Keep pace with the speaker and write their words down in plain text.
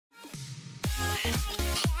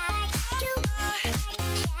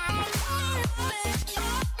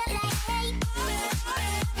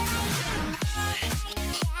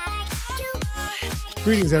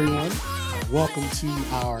Greetings, everyone. Welcome to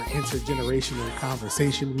our intergenerational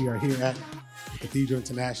conversation. We are here at Cathedral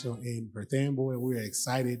International in Perth Amboy, and we are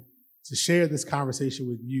excited to share this conversation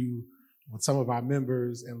with you, with some of our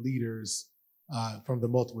members and leaders from the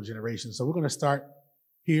multiple generations. So we're going to start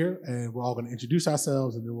here, and we're all going to introduce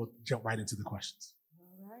ourselves, and then we'll jump right into the questions.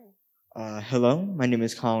 Hello, my name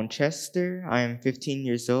is Colin Chester. I am 15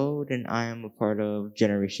 years old, and I am a part of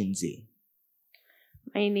Generation Z.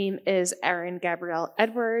 My name is Erin Gabrielle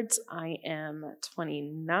Edwards. I am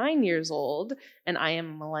 29 years old, and I am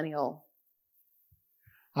a millennial.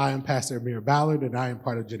 I am Pastor Amir Ballard, and I am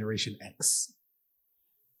part of Generation X.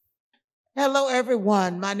 Hello,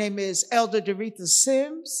 everyone. My name is Elder Doretha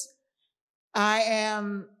Sims. I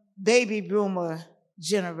am baby boomer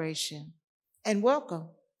generation, and welcome.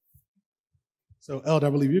 So, Elder, I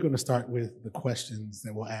believe you're going to start with the questions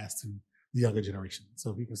that we'll ask to the younger generation. So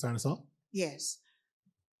if you can sign us off. Yes.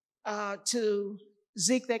 To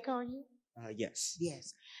Zeke, they call you? Yes.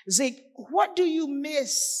 Yes. Zeke, what do you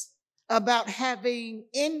miss about having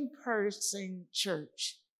in-person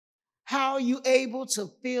church? How are you able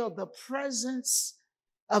to feel the presence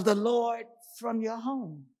of the Lord from your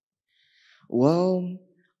home? Well,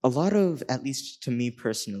 at least to me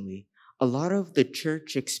personally, a lot of the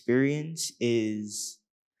church experience is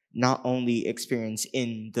not only experience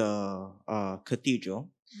in the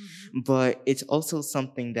cathedral, but it's also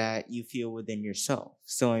something that you feel within yourself.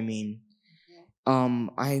 So, I'm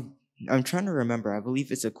trying to remember, I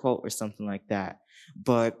believe it's a quote or something like that,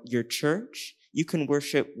 but your church, you can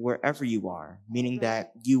worship wherever you are, meaning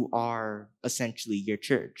that you are essentially your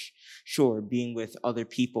church. Sure, being with other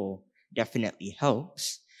people definitely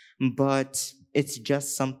helps, but it's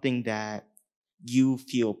just something that you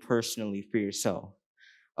feel personally for yourself.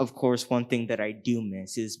 Of course, one thing that I do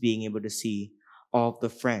miss is being able to see all of the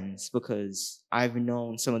friends, because I've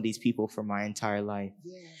known some of these people for my entire life.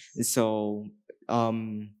 Yes. So,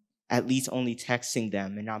 at least only texting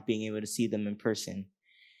them and not being able to see them in person,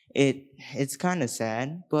 it's kind of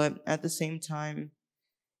sad, but at the same time,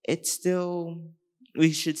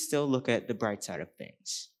 we should still look at the bright side of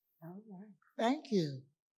things. All right. Thank you.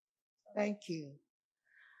 Thank you.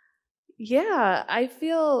 Yeah, I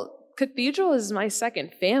feel Cathedral is my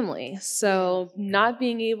second family. So not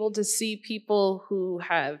being able to see people who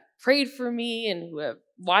have prayed for me and who have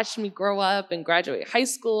watched me grow up and graduate high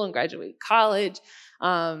school and graduate college,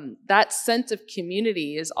 that sense of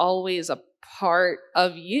community is always a part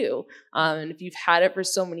of you. And if you've had it for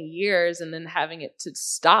so many years and then having it to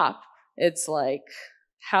stop, it's like,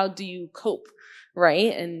 how do you cope,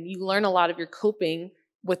 right? And you learn a lot of your coping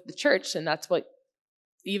with the church, and that's what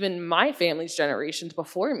even my family's generations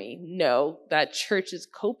before me know, that church is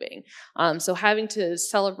coping. So having to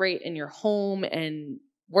celebrate in your home and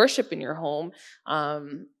worship in your home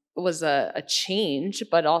was a change,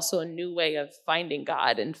 but also a new way of finding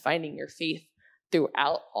God and finding your faith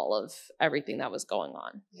throughout all of everything that was going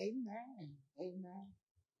on. Amen. Amen.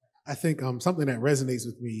 I think something that resonates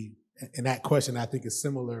with me in that question, I think is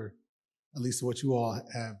similar, at least to what you all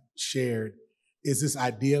have shared, is this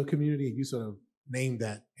idea of community. And you sort of named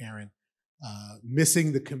that, Aaron,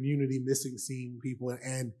 missing the community, missing seeing people.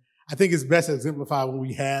 And I think it's best exemplified when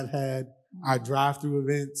we have had our drive-through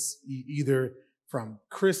events, either from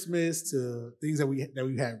Christmas to things that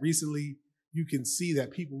we've had recently. You can see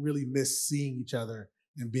that people really miss seeing each other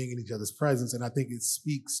and being in each other's presence. And I think it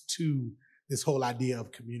speaks to this whole idea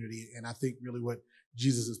of community. And I think really what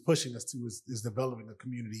Jesus is pushing us to is developing a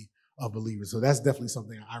community of believers. So that's definitely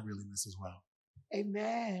something I really miss as well.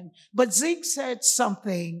 Amen. But Zeke said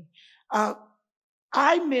something.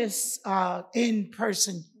 I miss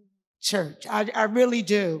in-person church. I really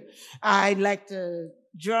do. I like the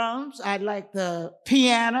drums. I like the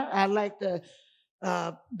piano. I like the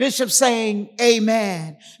bishop saying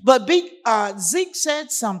amen. But Zeke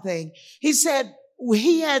said something. He said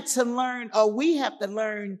he had to learn, or we have to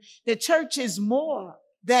learn, the church is more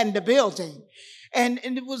than the building. And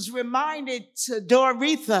it was reminded to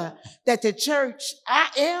Doretha that the church, I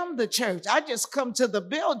am the church. I just come to the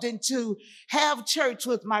building to have church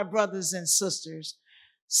with my brothers and sisters.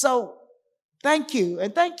 So thank you.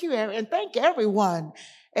 And thank you, and thank everyone.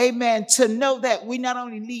 Amen. To know that we not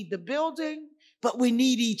only need the building, but we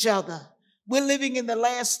need each other. We're living in the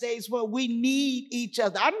last days where we need each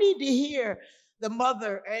other. I need to hear the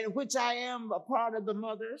mother, and which I am a part of the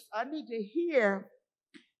mothers. I need to hear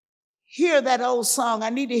that old song. I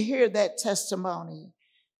need to hear that testimony.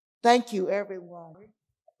 Thank you, everyone.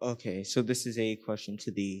 Okay, so this is a question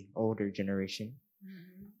to the older generation.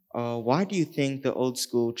 Why do you think the old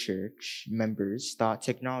school church members thought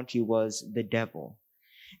technology was the devil?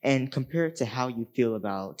 And compare it to how you feel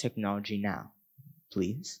about technology now.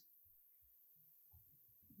 please.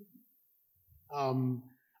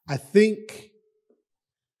 I think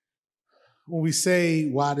when we say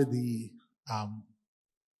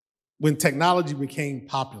when technology became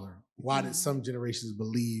popular, why did some generations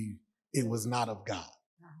believe it was not of God?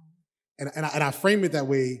 And I frame it that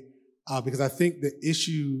way because I think the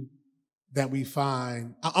issue that we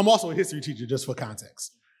find, I'm also a history teacher just for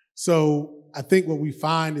context. So I think what we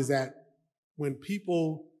find is that when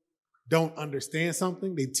people don't understand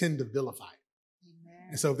something, they tend to vilify it. Amen.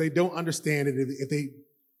 And so if they don't understand it, if they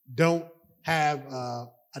don't have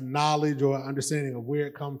a knowledge or understanding of where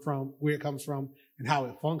it comes from, and how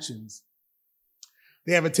it functions,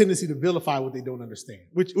 they have a tendency to vilify what they don't understand,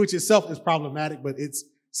 which itself is problematic, but it's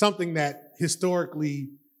something that historically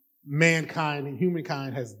mankind and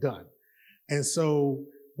humankind has done. And so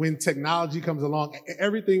when technology comes along,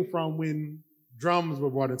 everything from when drums were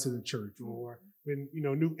brought into the church or when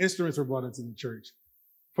new instruments were brought into the church,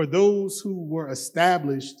 for those who were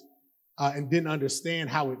established and didn't understand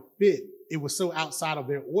how it fit, it was so outside of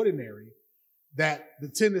their ordinary that the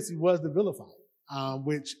tendency was to vilify it,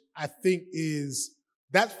 which I think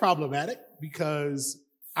that's problematic because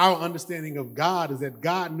our understanding of God is that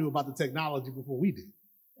God knew about the technology before we did.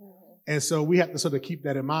 And so we have to sort of keep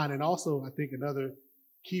that in mind. And also, I think another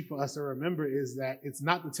key for us to remember is that it's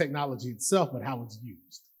not the technology itself, but how it's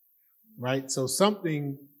used, right? So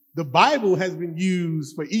the Bible has been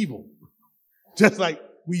used for evil, just like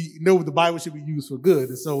we know the Bible should be used for good.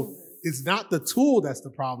 And so it's not the tool that's the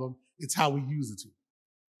problem, it's how we use the tool.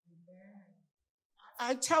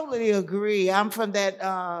 I totally agree. I'm from that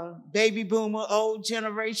baby boomer, old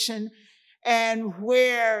generation, and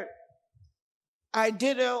where I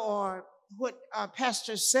did it, or what our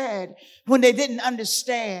pastor said, when they didn't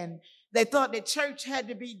understand, they thought the church had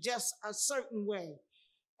to be just a certain way.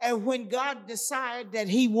 And when God decided that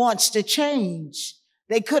he wants to change,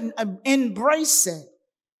 they couldn't embrace it.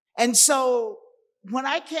 And so when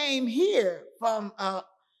I came here from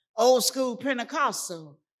old school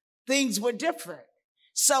Pentecostal, things were different.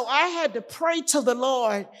 So I had to pray to the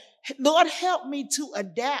Lord, Lord, help me to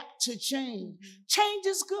adapt to change. Change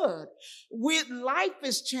is good. Life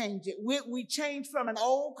is changing. We change from an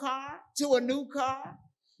old car to a new car.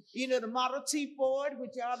 The Model T Ford,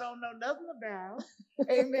 which y'all don't know nothing about,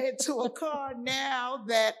 amen, to a car now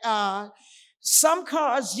that some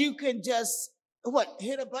cars you can just,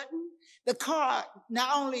 hit a button? The car not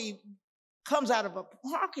only comes out of a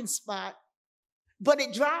parking spot, but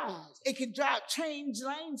it drives. It can change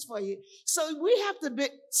lanes for you. So we have to be,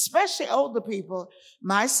 especially older people,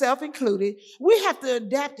 myself included, we have to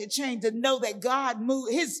adapt and change to know that God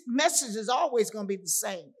moves. His message is always going to be the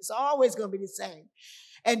same. It's always going to be the same.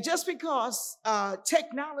 And just because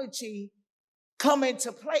technology come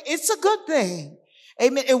into play, it's a good thing.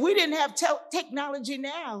 Amen. If we didn't have technology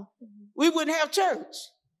now, we wouldn't have church.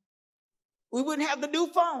 We wouldn't have the new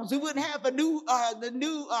phones. We wouldn't have the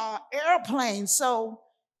new airplane. So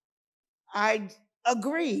I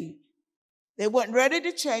agree. They weren't ready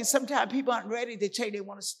to change. Sometimes people aren't ready to change. They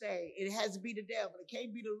want to stay. It has to be the devil. It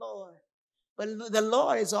can't be the Lord. But the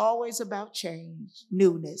Lord is always about change,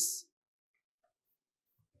 newness.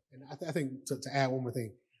 And I think to add one more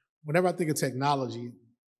thing, whenever I think of technology,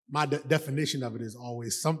 my definition of it is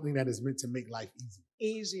always something that is meant to make life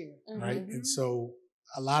easier. Right? And so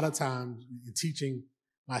a lot of times in teaching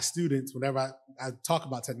my students, whenever I talk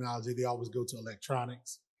about technology, they always go to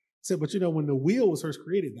electronics. I said, but when the wheel was first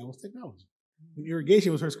created, that was technology. When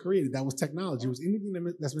irrigation was first created, that was technology. It was anything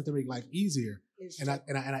that's meant to make life easier. And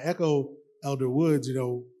I echo Elder Woods,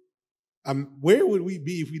 where would we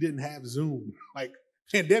be if we didn't have Zoom? Like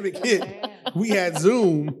pandemic hit, we had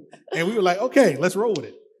Zoom and we were like, okay, let's roll with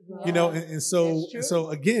it. And so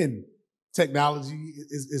again, technology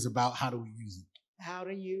is about how do we use it. How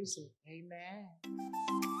to use it. Amen.